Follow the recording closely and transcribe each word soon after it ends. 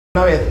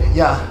Una vez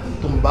ya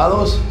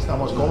tumbados,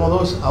 estamos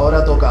cómodos,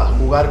 ahora toca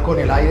jugar con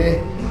el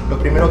aire. Lo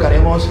primero que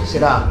haremos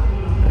será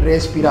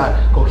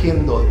respirar,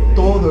 cogiendo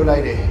todo el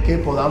aire que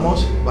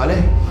podamos, ¿vale?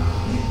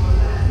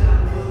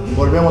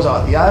 Volvemos a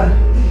vaciar.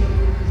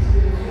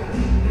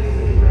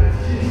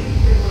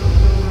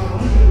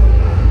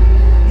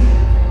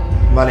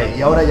 Vale,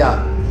 y ahora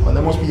ya,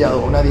 cuando hemos pillado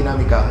una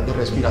dinámica de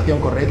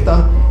respiración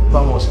correcta,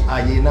 vamos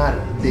a llenar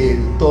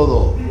del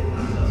todo,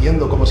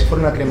 yendo como si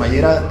fuera una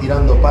cremallera,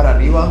 tirando para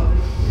arriba.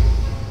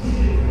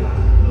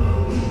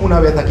 Una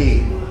vez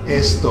aquí,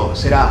 esto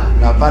será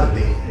la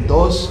parte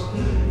 2,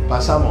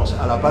 pasamos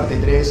a la parte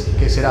 3,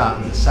 que será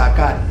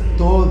sacar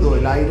todo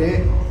el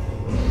aire.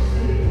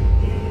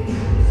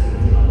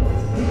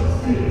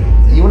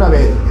 Y una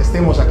vez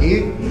estemos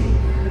aquí,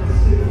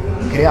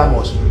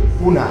 creamos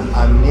una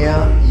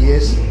apnea y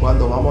es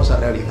cuando vamos a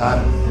realizar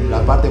la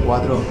parte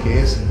 4,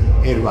 que es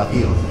el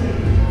vacío.